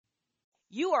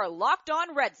You are Locked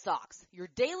On Red Sox, your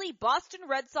daily Boston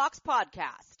Red Sox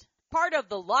podcast. Part of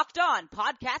the Locked On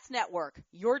Podcast Network,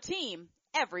 your team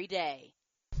every day.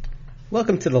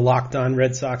 Welcome to the Locked On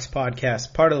Red Sox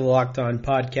podcast, part of the Locked On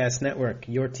Podcast Network,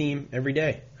 your team every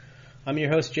day. I'm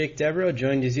your host, Jake Devereaux,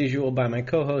 joined as usual by my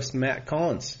co-host, Matt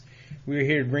Collins. We're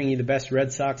here to bring you the best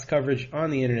Red Sox coverage on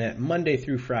the internet Monday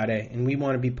through Friday, and we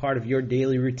want to be part of your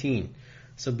daily routine.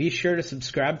 So be sure to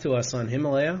subscribe to us on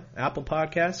Himalaya, Apple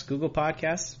Podcasts, Google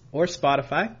Podcasts, or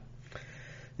Spotify.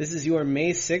 This is your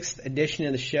May 6th edition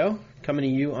of the show, coming to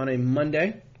you on a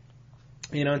Monday.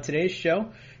 And on today's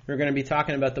show, we're going to be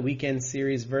talking about the weekend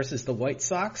series versus the White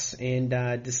Sox and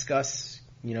discuss,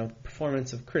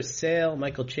 performance of Chris Sale,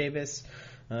 Michael Chavis,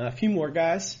 a few more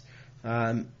guys.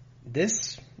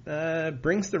 This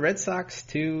brings the Red Sox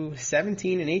to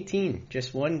 17-18,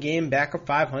 just one game back of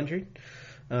 500.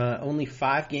 Only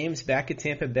 5 games back at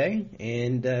Tampa Bay,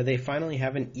 and they finally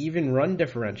have an even run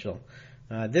differential.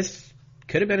 This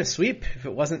could have been a sweep if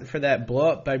it wasn't for that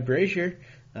blow-up by Brazier.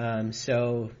 Things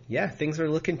are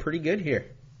looking pretty good here.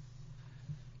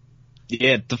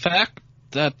 Yeah, the fact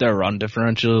that their run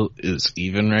differential is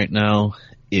even right now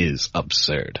is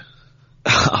absurd.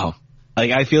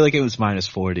 I feel like it was minus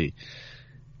 40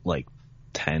 like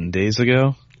 10 days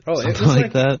ago. Oh, it was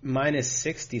like that. Minus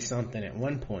 60 something at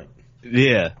one point.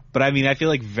 Yeah, but I feel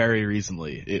like very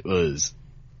recently it was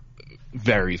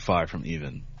very far from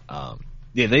even.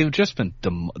 They've just been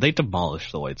they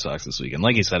demolished the White Sox this weekend.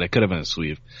 Like you said, it could have been a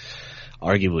sweep.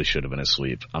 Arguably should have been a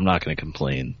sweep. I'm not going to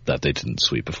complain that they didn't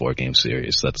sweep a 4-game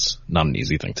series. That's not an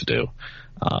easy thing to do.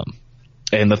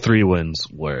 And the 3 wins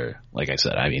were, like I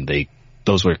said,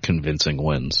 those were convincing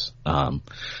wins.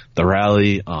 The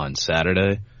rally on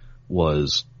Saturday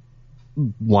was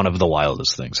one of the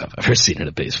wildest things I've ever seen in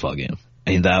a baseball game.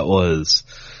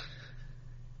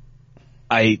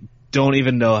 I don't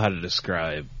even know how to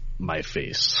describe my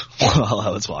face while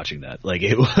I was watching that.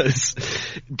 It was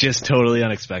just totally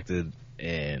unexpected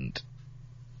and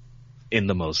in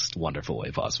the most wonderful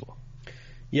way possible.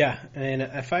 Yeah, and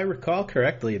if I recall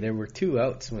correctly, there were 2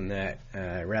 outs when that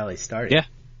rally started. Yeah.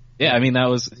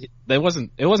 It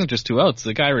wasn't just 2 outs.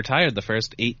 The guy retired the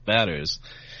first 8 batters.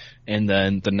 And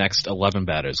then the next 11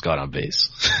 batters got on base.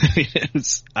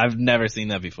 I've never seen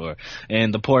that before.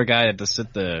 And the poor guy had to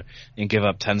sit there and give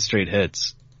up 10 straight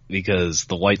hits because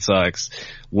the White Sox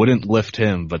wouldn't lift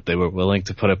him, but they were willing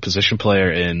to put a position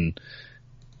player in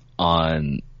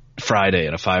on Friday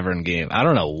in a 5-run game. I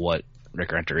don't know what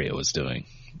Rick Renteria was doing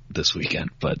this weekend,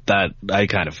 but I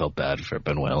kind of felt bad for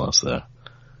Benuelos there.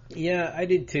 Yeah, I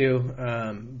did too,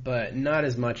 but not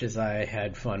as much as I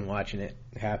had fun watching it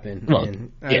happen. Well,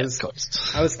 and of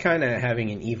course. I was kind of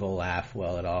having an evil laugh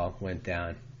while it all went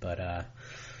down. But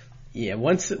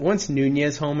once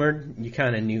Nunez homered, you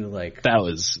kind of knew that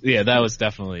was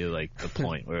definitely the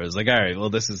point where it was all right, well,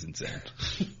 this is insane.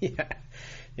 Yeah.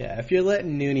 If you're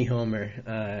letting Nooney homer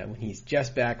when he's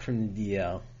just back from the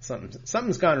DL,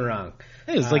 something's gone wrong.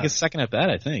 It was his second at bat,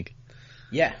 I think.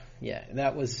 Yeah,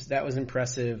 that was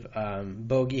impressive.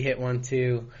 Bogey hit 1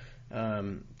 too.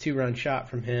 2-run shot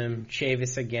from him.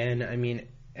 Chavis again.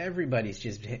 Everybody's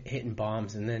just hitting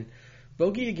bombs, and then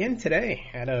Bogey again today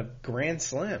had a grand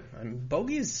slam.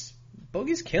 Bogey's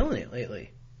killing it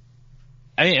lately.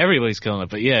 Everybody's killing it,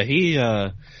 but yeah, he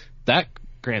that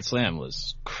grand slam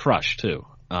was crushed too.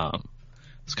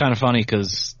 It's kind of funny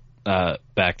because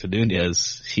back to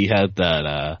Nunez, he had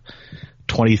that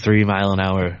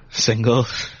 23-mile-an-hour single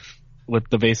with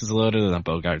the bases loaded, and then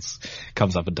Bogaerts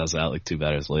comes up and does that 2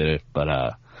 batters later.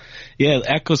 But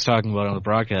Eck was talking about it on the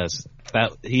broadcast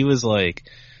that he was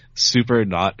super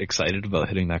not excited about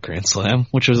hitting that grand slam,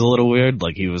 which was a little weird.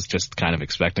 He was just kind of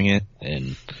expecting it,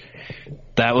 and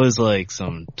that was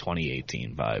some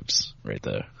 2018 vibes right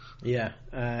there. Yeah,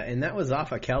 and that was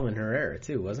off of Kelvin Herrera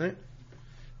too, wasn't it?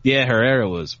 Yeah, Herrera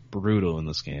was brutal in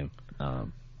this game.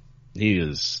 He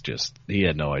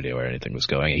had no idea where anything was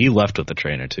going. He left with the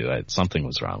trainer too. Something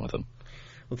was wrong with him.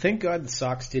 Well, thank God the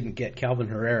Sox didn't get Kelvin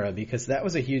Herrera, because that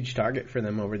was a huge target for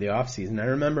them over the offseason. I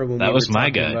remember when we were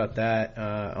talking about that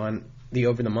on the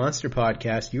Over the Monster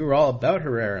podcast, you were all about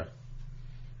Herrera.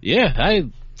 Yeah, I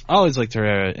always liked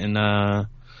Herrera, and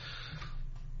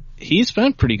he's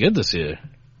been pretty good this year.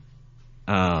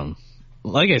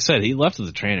 Like I said, he left with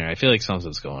the trainer. I feel like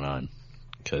something's going on,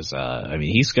 because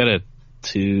he's got a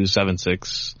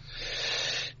 2.76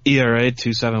 ERA,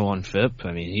 2.71 FIP.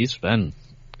 He's been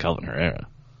Kelvin Herrera.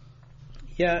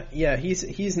 Yeah,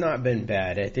 he's not been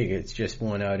bad. I think it's just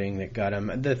one outing that got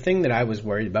him. The thing that I was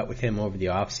worried about with him over the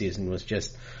offseason was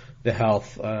just the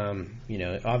health.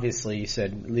 Obviously you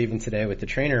said leaving today with the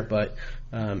trainer, but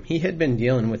he had been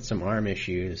dealing with some arm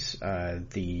issues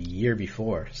the year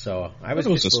before, so I was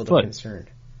just a little concerned.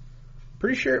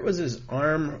 Pretty sure it was his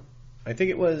arm. I think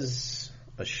it was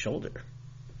a shoulder.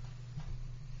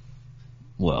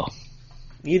 Well,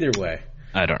 either way,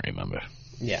 I don't remember.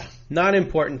 Yeah, not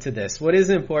important to this. What is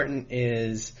important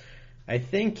is, I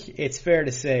think it's fair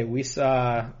to say we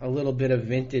saw a little bit of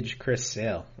vintage Chris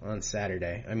Sale on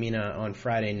on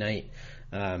Friday night.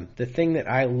 The thing that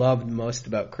I loved most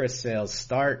about Chris Sale's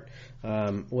start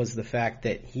was the fact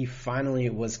that he finally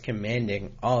was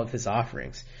commanding all of his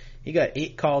offerings. He got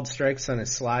 8 called strikes on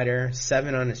his slider,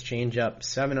 7 on his changeup,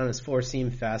 7 on his 4-seam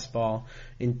fastball,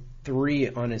 and 3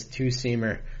 on his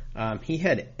 2-seamer. He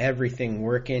had everything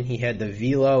working. He had the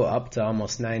velo up to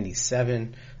almost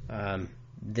 97.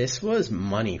 This was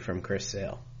money from Chris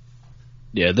Sale.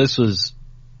 Yeah, this was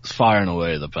far and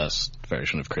away the best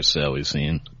version of Chris Sale we've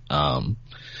seen.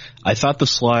 I thought the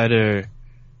slider,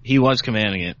 he was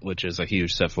commanding it, which is a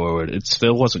huge step forward. It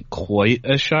still wasn't quite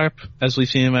as sharp as we've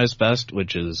seen him at his best,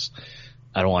 which is,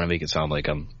 I don't want to make it sound like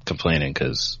I'm complaining,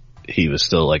 because he was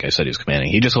still, like I said, he was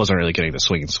commanding. He just wasn't really getting the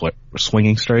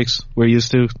swinging strikes we're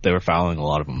used to. They were fouling a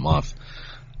lot of them off.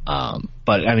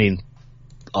 But I mean,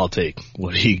 I'll take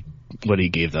what he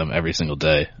gave them every single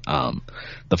day.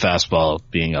 The fastball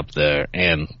being up there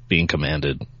and being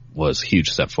commanded was a huge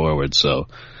step forward. So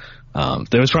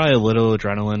there was probably a little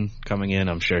adrenaline coming in.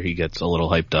 I'm sure he gets a little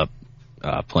hyped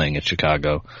up playing at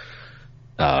Chicago.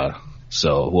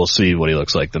 So we'll see what he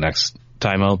looks like the next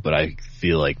time out, but I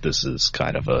feel like this is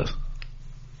kind of a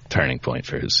turning point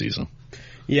for his season.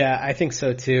 Yeah, I think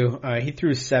so too. He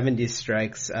threw 70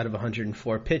 strikes out of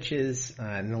 104 pitches,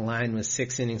 and the line was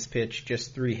 6 innings pitched,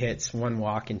 just 3 hits, 1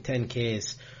 walk, and 10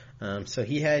 Ks. So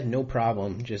he had no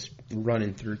problem just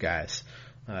running through guys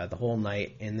the whole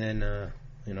night. And then,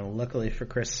 luckily for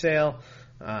Chris Sale,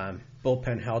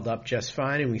 bullpen held up just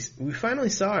fine, and we finally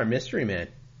saw our mystery man,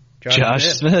 Josh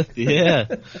Smith. Yeah.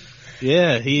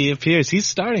 Yeah, he appears. He's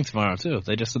starting tomorrow, too.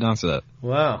 They just announced that.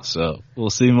 Wow. So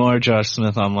we'll see more Josh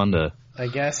Smith on Monday. I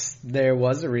guess there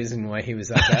was a reason why he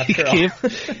was up after all.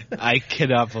 I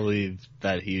cannot believe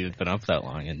that he had been up that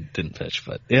long and didn't pitch.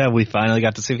 But, yeah, we finally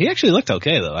got to see him. He actually looked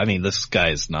okay, though. I mean, this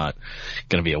guy's not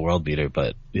going to be a world beater,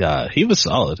 but, yeah, he was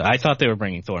solid. I thought they were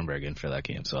bringing Thornburg in for that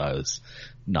game, so I was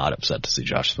not upset to see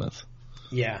Josh Smith.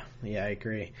 Yeah, I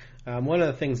agree. One of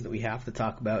the things that we have to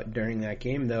talk about during that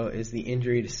game, though, is the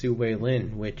injury to Su-Wei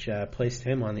Lin, which placed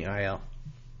him on the IL.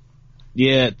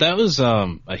 Yeah, that was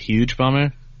a huge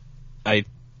bummer. I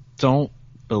don't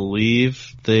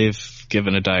believe they've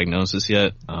given a diagnosis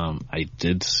yet. I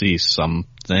did see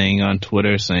something on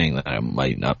Twitter saying that it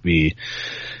might not be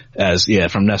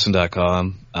from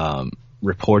NESN.com,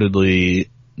 reportedly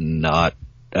not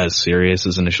as serious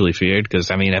as initially feared,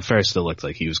 because, I mean, at first it looked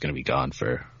like he was going to be gone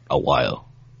for a while.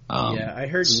 I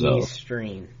heard knee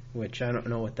strain, which I don't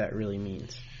know what that really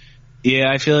means. Yeah,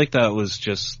 I feel like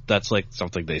that's like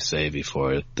something they say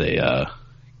before they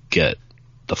get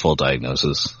the full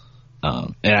diagnosis.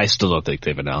 And I still don't think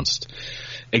they've announced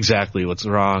exactly what's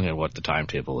wrong and what the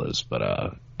timetable is. But,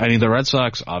 I mean, the Red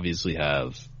Sox obviously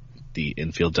have the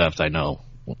infield depth. I know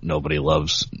nobody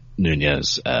loves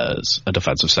Nunez as a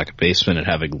defensive second baseman, and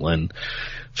having Lin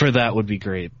for that would be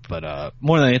great. But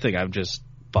more than anything, I'm just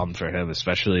bummed for him,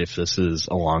 especially if this is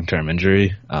a long-term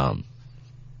injury.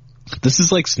 This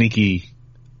is like sneaky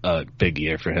big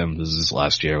year for him. This is his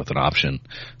last year with an option,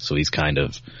 so he's kind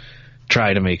of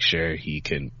trying to make sure he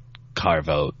can carve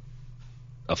out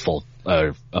a full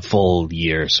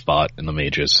year spot in the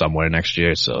majors somewhere next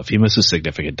year. So if he misses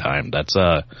significant time, that's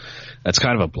kind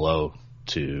of a blow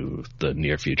to the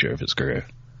near future of his career.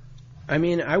 I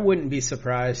mean, I wouldn't be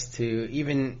surprised to,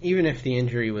 even if the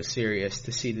injury was serious,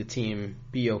 to see the team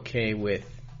be okay with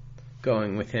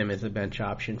going with him as a bench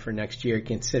option for next year,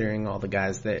 considering all the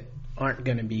guys that aren't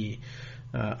going to be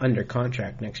under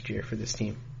contract next year for this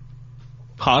team.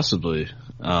 Possibly.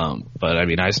 But I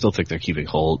mean, I still think they're keeping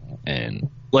Holt, and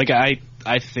like,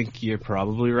 I think you're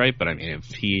probably right, but I mean, if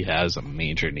he has a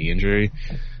major knee injury,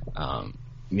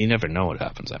 you never know what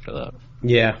happens after that.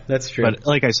 Yeah, that's true. But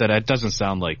like I said, it doesn't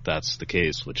sound like that's the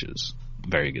case, which is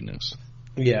very good news.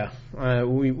 Yeah,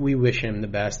 we wish him the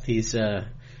best. He's, it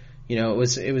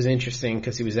was interesting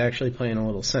because he was actually playing a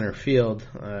little center field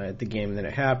at the game that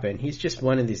it happened. He's just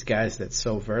one of these guys that's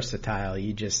so versatile.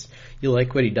 You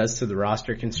like what he does to the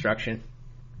roster construction.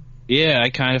 Yeah, I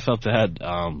kind of felt bad.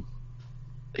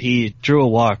 He drew a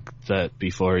walk that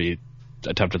before he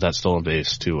attempted that stolen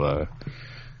base to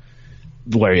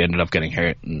where he ended up getting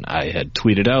hurt, and I had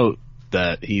tweeted out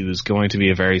that he was going to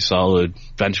be a very solid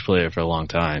bench player for a long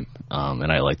time,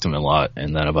 and I liked him a lot.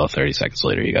 And then about 30 seconds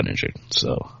later, he got injured.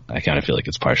 So I kind of feel like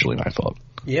it's partially my fault.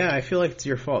 Yeah, I feel like it's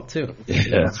your fault too.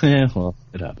 Yeah, well,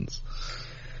 it happens.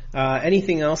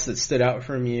 Anything else that stood out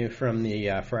from you from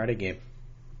the Friday game?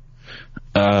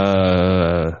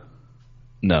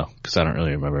 No, because I don't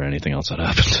really remember anything else that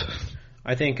happened.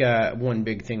 I think one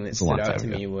big thing that stood out to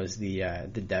me was the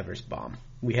Devers bomb.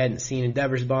 We hadn't seen a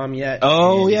Devers bomb yet.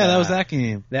 Oh, yeah, that was that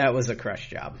game. That was a crush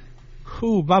job.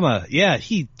 Whew, mama. Yeah,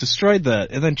 he destroyed that.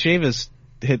 And then Chavis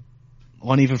hit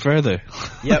one even further.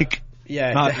 Yep.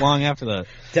 Yeah. Not long after that.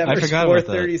 Devers I forgot about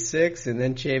that. 436 and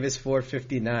then Chavis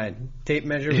 459. Tape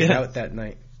measure was out that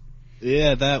night.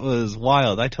 Yeah, that was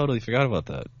wild. I totally forgot about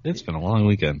that. It's been a long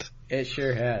weekend. It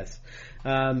sure has.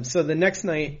 So the next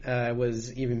night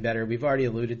was even better. We've already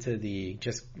alluded to the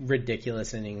just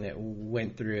ridiculous inning that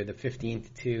went through the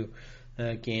 15-2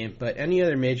 game. But any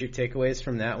other major takeaways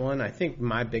from that one? I think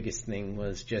my biggest thing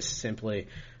was just simply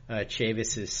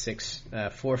Chavis's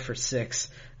 4 for 6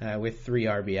 with 3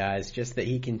 RBIs. Just that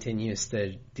he continues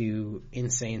to do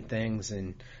insane things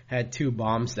and had 2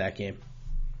 bombs that game.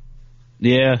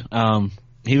 Yeah,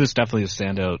 he was definitely a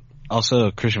standout.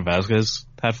 Also, Christian Vasquez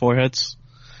had 4 hits,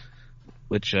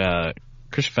 which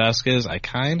Christian Vasquez I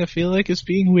kind of feel like is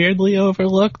being weirdly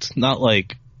overlooked. Not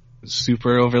like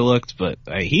super overlooked, but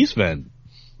he's been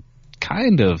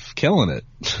kind of killing it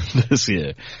this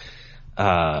year.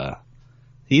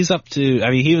 He's up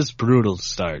to, he was brutal to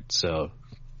start, so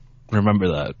remember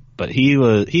that. But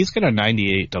he's got a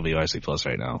 98 WRC plus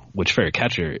right now, which for a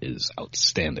catcher is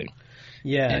outstanding.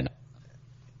 Yeah. And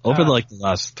over the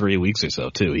last 3 weeks or so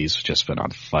too, he's just been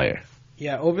on fire.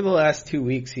 Yeah, over the last 2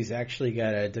 weeks, he's actually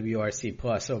got a WRC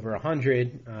plus over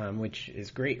 100, which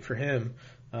is great for him.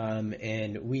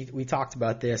 And we talked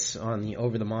about this on the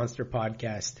Over the Monster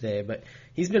podcast today, but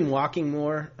he's been walking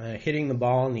more, hitting the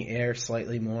ball in the air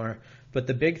slightly more. But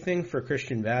the big thing for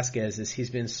Christian Vasquez is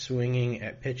he's been swinging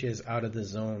at pitches out of the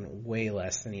zone way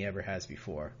less than he ever has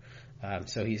before.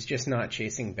 So he's just not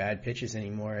chasing bad pitches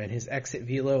anymore, and his exit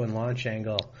velo and launch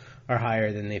angle are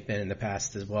higher than they've been in the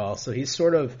past as well. So he's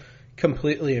sort of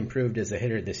completely improved as a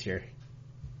hitter this year.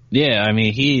 Yeah,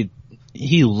 he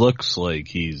looks like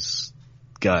he's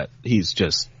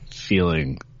just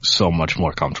feeling so much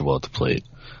more comfortable at the plate.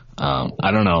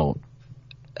 I don't know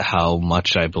how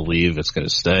much I believe it's going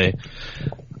to stay.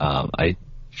 I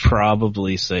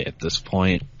probably say at this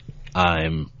point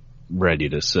I'm ready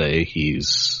to say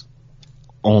he's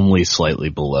only slightly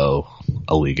below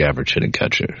a league average hitting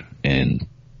catcher, and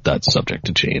that's subject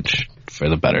to change for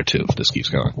the better too if this keeps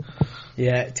going.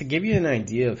 Yeah, to give you an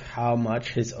idea of how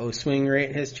much his O-swing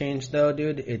rate has changed though,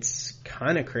 dude, it's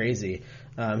kind of crazy.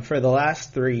 For the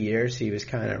last 3 years, he was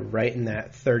kind of right in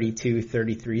that 32,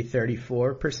 33,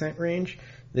 34% range.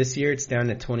 This year, it's down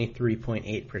to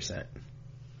 23.8%.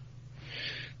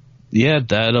 Yeah,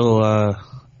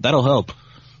 that'll help.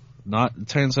 It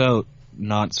turns out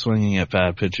not swinging at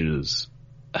bad pitches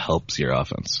helps your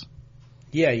offense.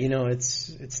 Yeah,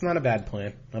 it's not a bad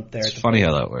plan up there. It's funny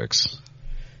how that works.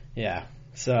 Yeah.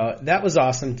 So that was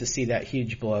awesome to see that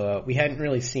huge blowout. We hadn't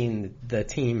really seen the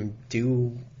team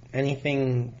do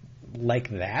anything like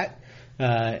that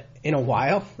in a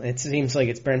while. It seems like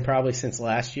it's been probably since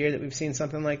last year that we've seen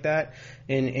something like that.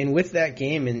 And with that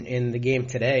game and the game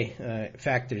today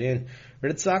factored in,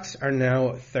 Red Sox are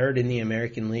now third in the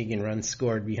American League in runs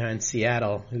scored behind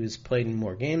Seattle, who's played in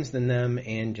more games than them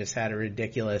and just had a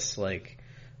ridiculous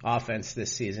offense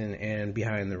this season, and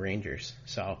behind the Rangers.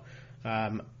 So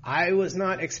I was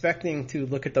not expecting to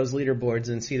look at those leaderboards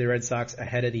and see the Red Sox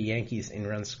ahead of the Yankees in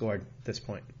runs scored at this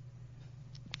point.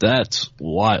 That's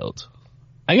wild.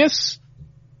 I guess,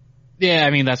 yeah,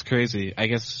 that's crazy. I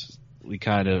guess we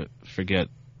kind of forget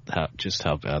how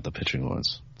bad the pitching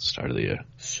was at the start of the year.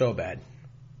 So bad.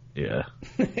 Yeah.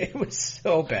 It was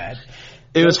so bad.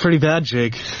 It was pretty bad,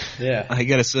 Jake. Yeah. I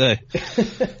gotta say.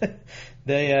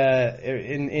 They,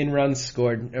 in runs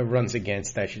scored, runs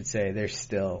against, I should say, they're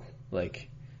still,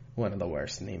 one of the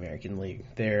worst in the American League.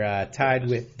 They're, tied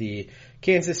with the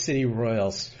Kansas City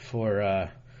Royals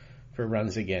for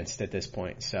runs against at this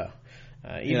point. So,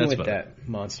 even with that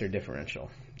monster differential,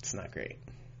 it's not great.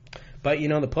 But,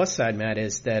 the plus side, Matt,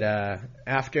 is that,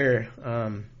 after,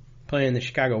 playing the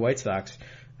Chicago White Sox,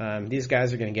 these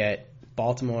guys are going to get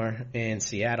Baltimore and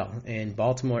Seattle. And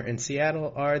Baltimore and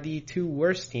Seattle are the 2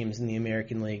 worst teams in the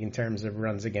American League in terms of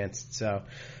runs against. So,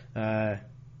 a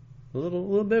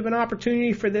little bit of an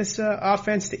opportunity for this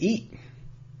offense to eat.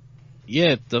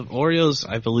 Yeah, the Orioles,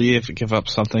 I believe, give up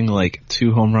something like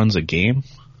 2 home runs a game.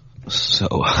 So,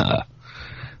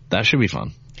 that should be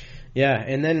fun. Yeah,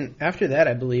 and then after that,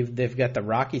 I believe they've got the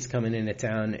Rockies coming into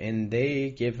town, and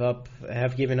they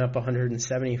have given up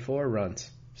 174 runs.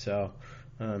 So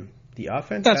the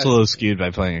offense. That's a little skewed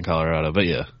by playing in Colorado, but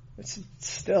yeah. It's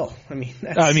still,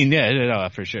 yeah,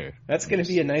 for sure. That's going to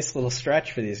be a nice little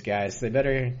stretch for these guys. They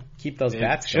better keep those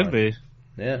bats going. Should be.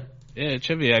 Yeah. Yeah, it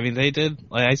should be. I mean, they did,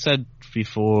 like I said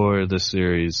before the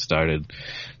series started,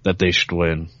 that they should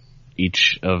win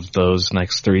each of those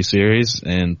next 3 series,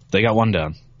 and they got 1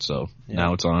 down. So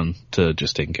now it's on to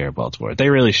just taking care of Baltimore. They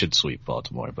really should sweep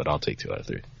Baltimore, but I'll take 2 out of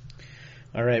 3.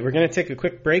 All right, we're going to take a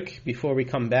quick break before we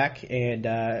come back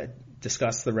and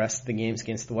discuss the rest of the games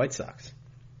against the White Sox.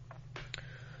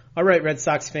 All right, Red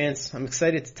Sox fans, I'm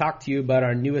excited to talk to you about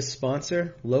our newest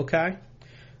sponsor, Lokai.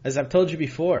 As I've told you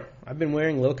before, I've been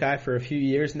wearing Lokai for a few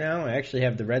years now. I actually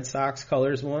have the Red Sox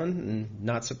colors one, and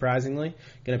not surprisingly,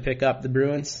 going to pick up the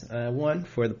Bruins one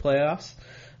for the playoffs.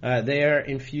 They are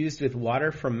infused with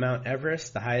water from Mount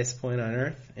Everest, the highest point on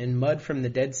Earth, and mud from the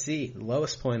Dead Sea, the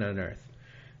lowest point on Earth.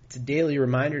 It's a daily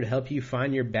reminder to help you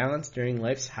find your balance during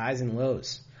life's highs and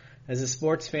lows. As a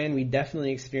sports fan, we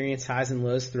definitely experience highs and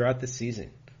lows throughout the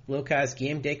season. Lokai's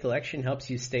Game Day Collection helps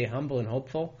you stay humble and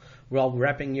hopeful while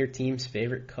repping your team's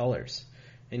favorite colors.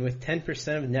 And with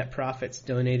 10% of net profits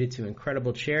donated to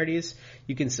incredible charities,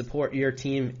 you can support your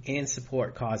team and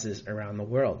support causes around the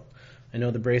world. I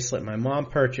know the bracelet my mom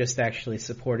purchased actually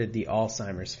supported the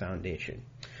Alzheimer's Foundation.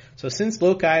 So since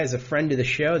Lokai is a friend of the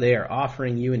show, they are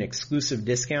offering you an exclusive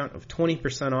discount of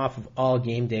 20% off of all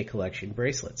Game Day Collection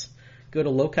bracelets. Go to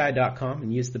Lokai.com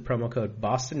and use the promo code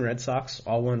Boston Red Sox,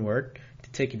 all one word,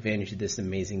 to take advantage of this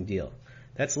amazing deal.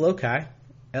 That's Lokai,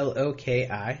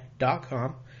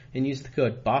 Loki.com, and use the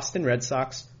code Boston Red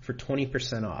Sox for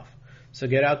 20% off. So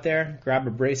get out there, grab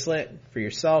a bracelet for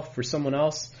yourself, for someone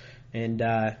else, and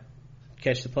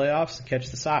catch the playoffs and catch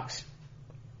the Sox.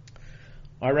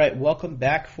 All right, welcome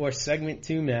back for segment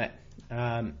 2, Matt.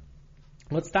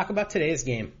 Let's talk about today's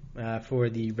game for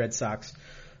the Red Sox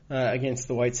against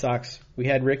the White Sox. We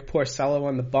had Rick Porcello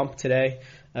on the bump today.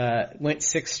 Went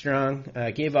 6 strong,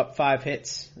 gave up 5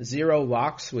 hits, 0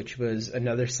 walks, which was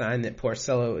another sign that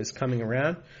Porcello is coming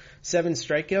around. 7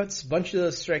 strikeouts. A bunch of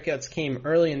those strikeouts came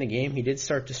early in the game. He did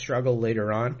start to struggle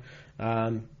later on.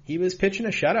 He was pitching a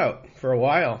shutout for a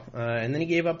while, and then he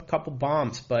gave up a couple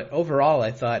bombs. But overall,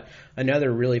 I thought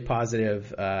another really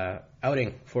positive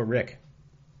outing for Rick.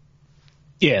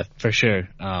 Yeah, for sure.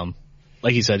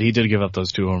 Like you said, he did give up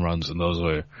those 2 home runs, and those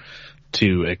were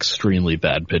 2 extremely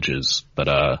bad pitches.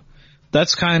 But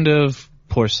that's kind of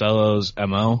Porcello's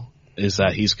MO, is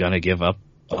that he's going to give up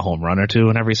a home run or 2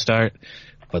 in every start.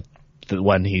 But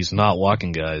when he's not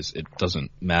walking guys, it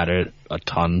doesn't matter a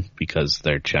ton because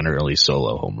they're generally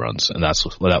solo home runs. And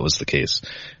that was the case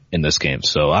in this game.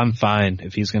 So I'm fine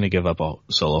if he's going to give up a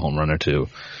solo home run or 2.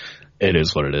 It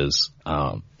is what it is.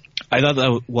 I thought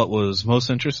that what was most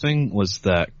interesting was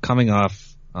that coming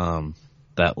off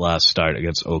that last start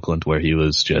against Oakland where he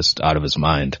was just out of his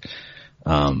mind,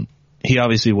 he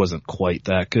obviously wasn't quite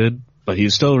that good, but he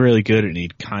was still really good, and he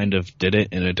kind of did it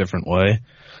in a different way.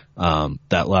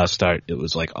 That last start, it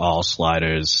was like all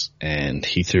sliders, and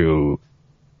he threw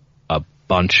a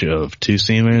bunch of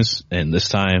 2-seamers, and this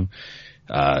time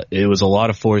it was a lot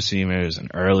of 4-seamers,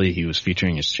 and early he was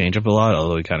featuring his changeup a lot,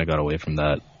 although he kind of got away from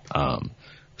that.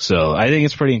 So I think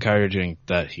it's pretty encouraging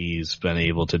that he's been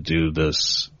able to do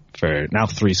this for now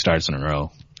 3 starts in a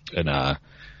row, and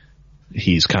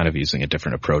he's kind of using a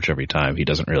different approach every time. He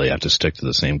doesn't really have to stick to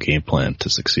the same game plan to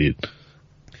succeed.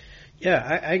 Yeah,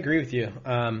 I agree with you.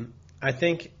 I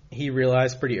think he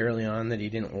realized pretty early on that he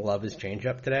didn't love his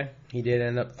changeup today. He did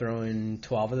end up throwing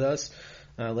 12 of those,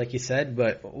 like you said,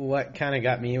 but what kind of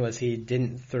got me was he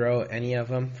didn't throw any of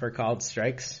them for called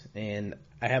strikes, and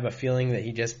I have a feeling that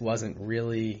he just wasn't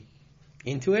really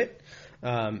into it.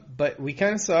 But we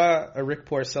kind of saw a Rick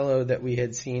Porcello that we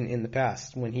had seen in the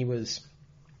past when he was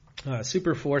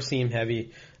super 4-seam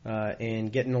heavy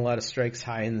and getting a lot of strikes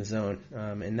high in the zone.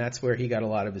 And that's where he got a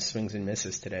lot of his swings and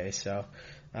misses today. So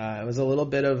it was a little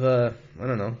bit of a,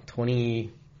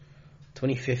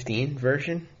 2015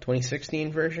 version,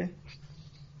 2016 version.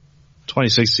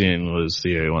 2016 was the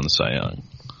year he won the Cy Young.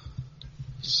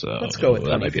 So let's go with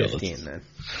 2015 then.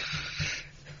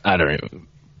 I don't even.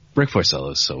 Rick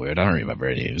Porcello is so weird. I don't remember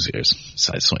any of his years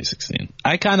besides 2016.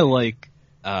 I kind of like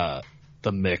the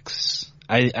mix.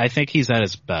 I think he's at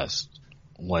his best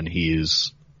when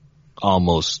he's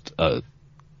almost a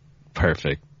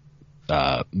perfect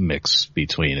mix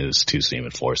between his 2-seam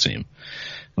and 4-seam.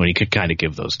 When he could kind of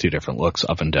give those 2 different looks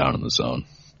up and down in the zone.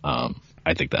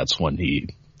 I think that's when he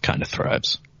kind of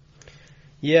thrives.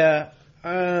 Yeah,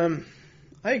 I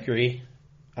agree.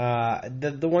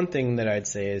 The one thing that I'd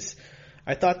say is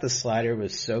I thought the slider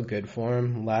was so good for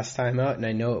him last time out, and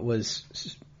I know it was,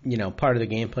 part of the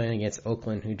game plan against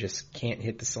Oakland, who just can't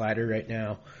hit the slider right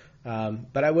now.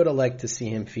 But I would have liked to see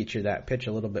him feature that pitch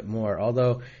a little bit more,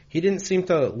 although he didn't seem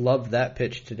to love that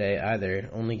pitch today either,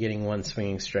 only getting one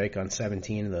swinging strike on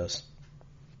 17 of those.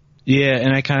 Yeah,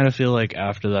 and I kind of feel like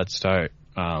after that start,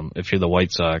 if you're the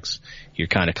White Sox, you're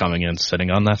kind of coming in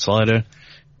sitting on that slider,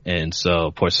 and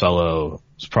so Porcello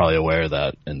is probably aware of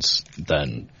that, and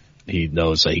then he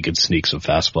knows that he could sneak some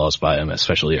fastballs by him,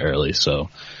 especially early. So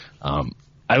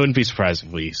I wouldn't be surprised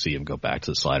if we see him go back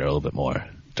to the slider a little bit more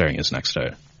during his next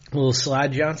start. A little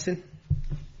slide Johnson?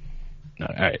 No,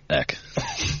 all right, Eck.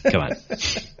 Come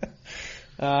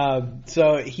on.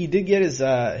 So he did get his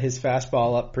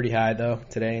fastball up pretty high, though,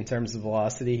 today in terms of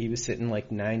velocity. He was sitting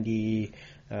like 90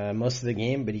 most of the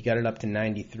game, but he got it up to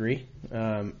 93.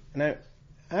 And I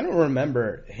don't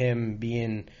remember him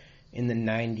being in the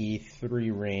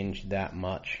 93 range that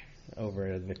much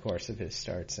over the course of his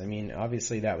starts. I mean,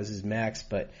 obviously that was his max,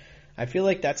 but I feel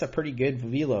like that's a pretty good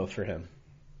velo for him.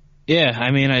 Yeah,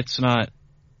 I mean, it's not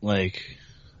like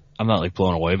I'm not like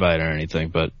blown away by it or anything,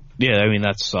 but yeah, I mean,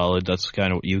 that's solid. That's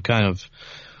you kind of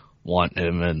want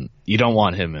him, and you don't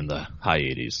want him in the high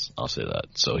 80s. I'll say that.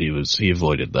 So he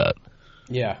avoided that.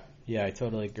 Yeah, I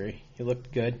totally agree. He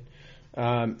looked good.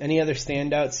 Any other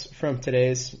standouts from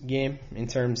today's game in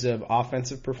terms of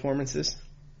offensive performances?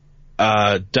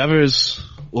 Devers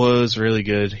was really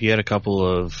good. He had a couple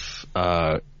of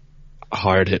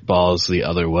hard hit balls the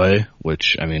other way,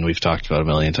 which, I mean, we've talked about a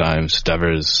million times.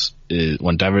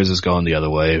 When Devers is going the other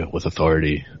way with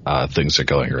authority, things are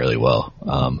going really well.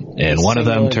 And one of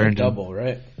them turned double,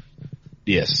 right?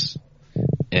 Yes.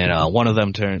 And one of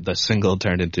them the single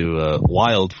turned into a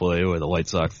wild play where the White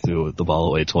Sox threw the ball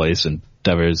away twice, and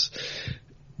Devers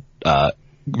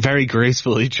very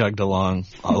gracefully chugged along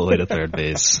all the way to third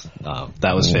base.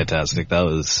 That was fantastic. That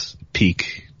was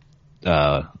peak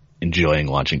enjoying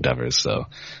watching Devers. So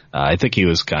I think he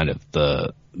was kind of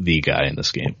the guy in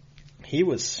this game. He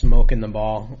was smoking the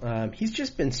ball. He's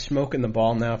just been smoking the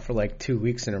ball now for like 2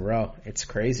 weeks in a row. It's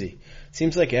crazy.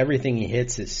 Seems like everything he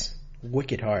hits is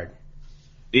wicked hard.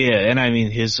 Yeah, and I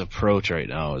mean, his approach right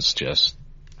now is just,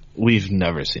 we've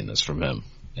never seen this from him.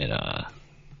 And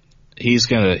he's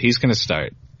gonna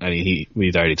start. I mean,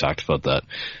 we'd already talked about that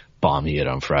bomb he hit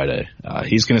on Friday.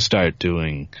 He's gonna start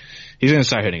hitting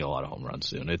a lot of home runs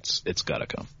soon. It's gotta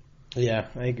come. Yeah,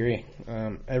 I agree.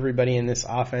 Everybody in this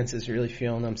offense is really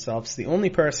feeling themselves. The only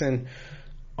person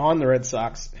on the Red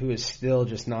Sox who is still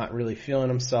just not really feeling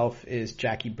himself is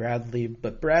Jackie Bradley,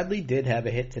 but Bradley did have a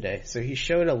hit today, so he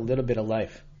showed a little bit of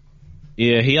life.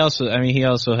 Yeah, he also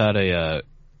had a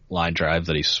line drive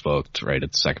that he smoked right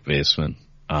at the second baseman.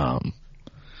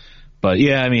 But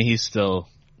yeah, I mean, we're still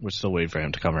waiting for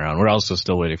him to come around. We're also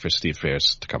still waiting for Steve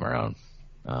Pearce to come around.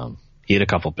 He had a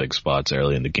couple big spots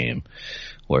early in the game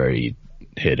where he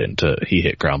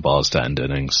hit ground balls to end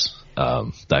innings.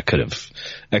 That could have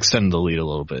extended the lead a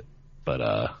little bit,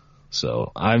 but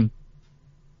so I'm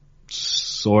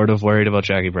sort of worried about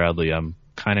Jackie Bradley. I'm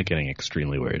kind of getting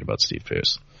extremely worried about Steve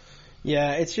Pearce.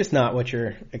 Yeah, it's just not what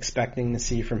you're expecting to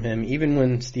see from him. Even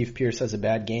when Steve Pearce has a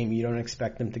bad game, you don't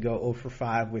expect him to go 0 for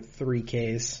 5 with 3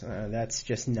 Ks. That's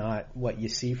just not what you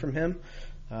see from him.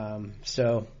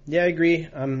 So yeah, I agree.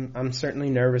 I'm certainly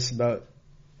nervous about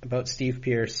Steve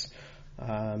Pearce,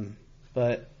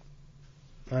 but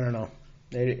I don't know.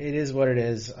 It is what it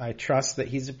is. I trust that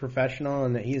he's a professional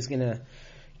and that he's going to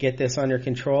get this under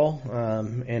control.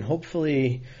 And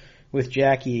hopefully with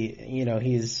Jackie,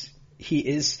 he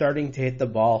is starting to hit the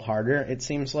ball harder, it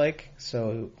seems like.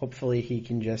 So hopefully he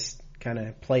can just kind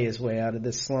of play his way out of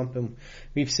this slump. And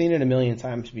we've seen it a million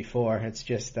times before. It's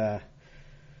just,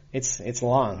 it's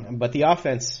long. But the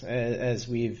offense, as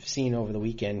we've seen over the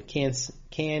weekend,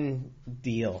 can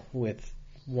deal with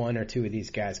one or two of these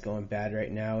guys going bad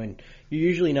right now. And you're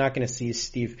usually not going to see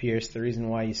Steve Pearce. The reason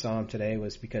why you saw him today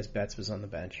was because Betts was on the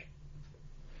bench.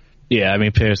 Yeah, I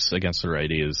mean, Pearce against the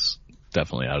righty is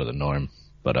definitely out of the norm.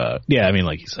 But, yeah, I mean,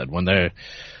 like you said, when they're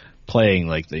playing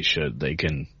like they should, they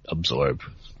can absorb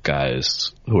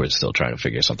guys who are still trying to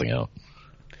figure something out.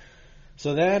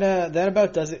 So that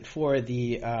about does it for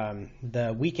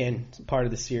the weekend part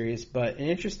of the series. But an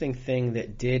interesting thing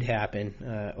that did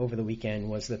happen over the weekend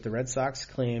was that the Red Sox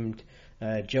claimed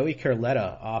Joey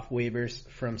Curletta off waivers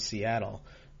from Seattle.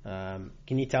 Can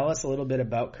you tell us a little bit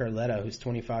about Curletta, who's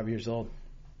 25 years old?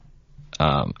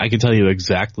 I can tell you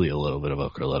exactly a little bit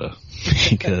about Curletta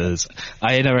because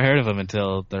I had never heard of him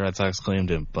until the Red Sox claimed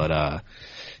him. But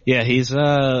yeah, he's a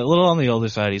little on the older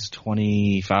side. He's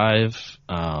 25.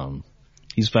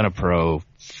 He's been a pro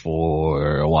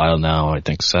for a while now. I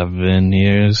think 7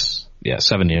 years. Yeah,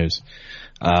 7 years.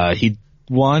 He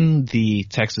won the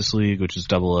Texas League, which is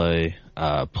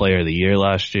AA, Player of the Year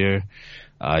last year.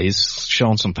 He's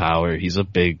shown some power. He's a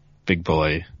big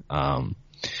boy.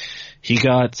 He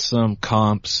got some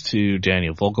comps to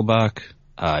Daniel Vogelbach,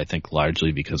 I think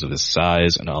largely because of his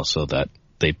size and also that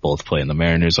they both play in the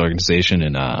Mariners organization,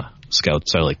 and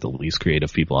scouts are like the least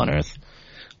creative people on earth.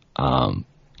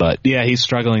 But yeah, he's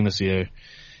struggling this year.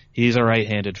 He's a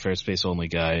right-handed first base only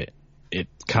guy. It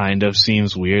kind of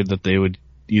seems weird that they would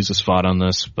use a spot on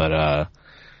this, but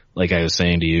like I was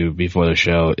saying to you before the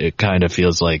show, it kind of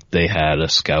feels like they had a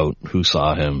scout who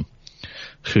saw him,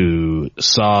 who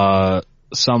saw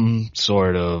some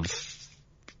sort of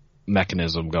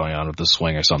mechanism going on with the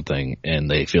swing or something, and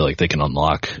they feel like they can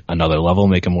unlock another level,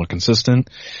 make him more consistent.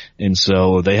 And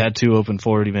so they had 2 open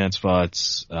 40-man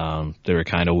spots. They were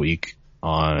kind of weak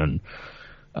on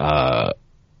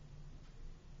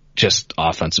just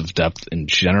offensive depth in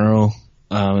general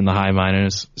in the high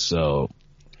minors. So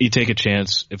you take a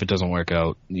chance. If it doesn't work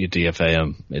out, you DFA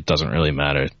him. It doesn't really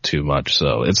matter too much.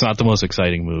 So it's not the most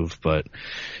exciting move, but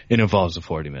it involves a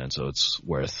 40-man, so it's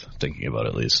worth thinking about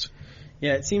at least.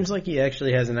 Yeah, it seems like he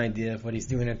actually has an idea of what he's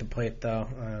doing at the plate, though.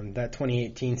 That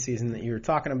 2018 season that you were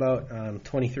talking about,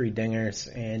 23 dingers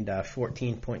and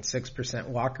 14.6%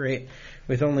 walk rate,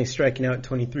 with only striking out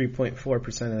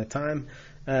 23.4% of the time.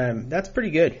 That's pretty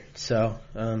good. So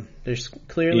there's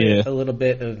clearly a little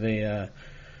bit of a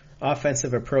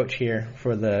offensive approach here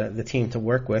for the team to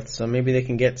work with. So maybe they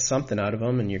can get something out of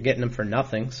him, and you're getting him for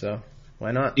nothing. So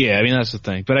why not? Yeah, I mean, that's the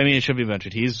thing. But I mean, it should be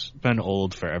mentioned. He's been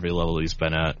old for every level he's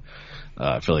been at.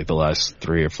 I feel like the last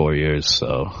 3 or 4 years,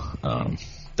 so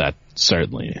that's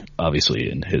certainly,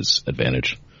 obviously, in his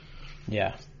advantage.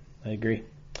 Yeah, I agree.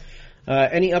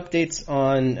 Any updates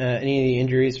on any of the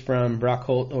injuries from Brock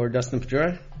Holt or Dustin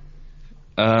Pedroia?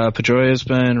 Pedroia has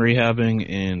been rehabbing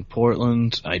in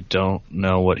Portland. I don't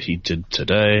know what he did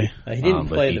today. He didn't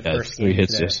play the first game 3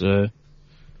 hits today. Yesterday.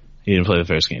 He didn't play the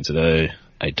first game today.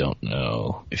 I don't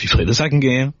know if he played the second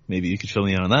game. Maybe you could fill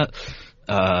me in on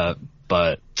that.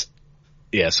 But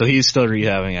yeah, so he's still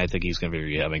rehabbing. I think he's going to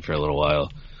be rehabbing for a little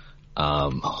while.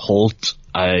 Holt,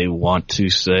 I want to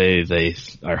say they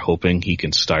are hoping he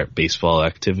can start baseball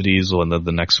activities within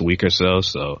the next week or so.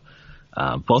 So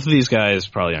both of these guys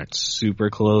probably aren't super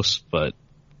close, but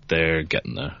they're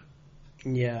getting there.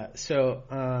 Yeah, so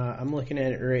I'm looking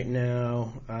at it right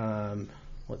now.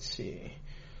 Let's see.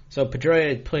 So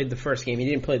Pedroia played the first game. He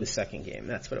didn't play the second game.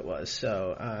 That's what it was.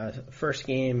 So first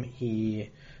game he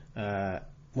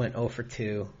went 0 for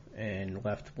 2 and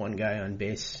left one guy on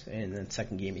base, and then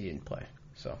second game he didn't play.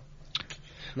 So,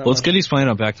 well, it's good he's playing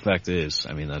on back-to-back days.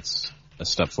 I mean, that's a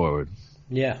step forward.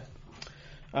 Yeah.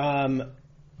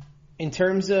 In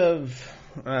terms of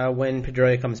when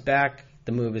Pedroia comes back,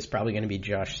 the move is probably going to be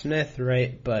Josh Smith,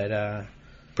 right? But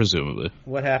presumably,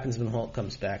 what happens when Holt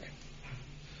comes back?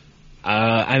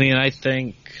 I mean, I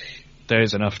think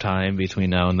there's enough time between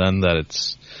now and then that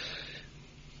it's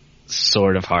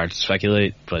sort of hard to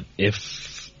speculate, but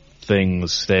if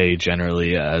things stay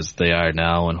generally as they are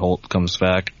now when Holt comes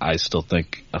back, I still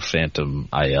think a phantom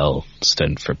IL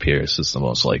stint for Pierce is the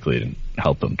most likely to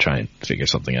help him try and figure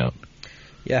something out.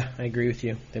 Yeah, I agree with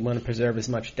you. They want to preserve as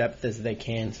much depth as they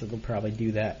can, so they'll probably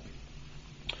do that.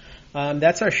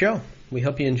 That's our show. We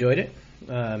hope you enjoyed it.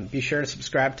 Be sure to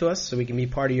subscribe to us so we can be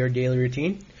part of your daily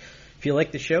routine. If you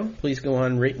like the show, please go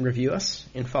on, rate and review us,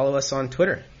 and follow us on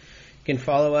Twitter. You can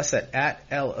follow us at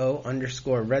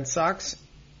 @LO_Red Sox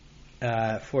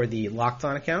for the Locked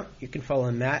On account. You can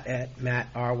follow Matt at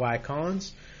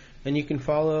MattRYCollins. And you can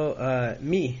follow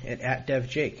me at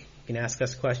 @DevJake. You can ask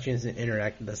us questions and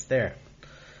interact with us there.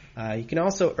 You can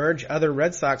also urge other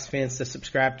Red Sox fans to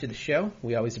subscribe to the show.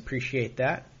 We always appreciate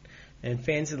that. And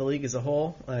fans of the league as a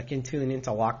whole can tune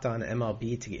into Locked On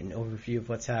MLB to get an overview of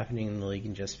what's happening in the league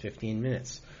in just 15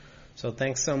 minutes. So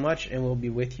thanks so much, and we'll be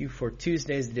with you for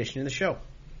Tuesday's edition of the show.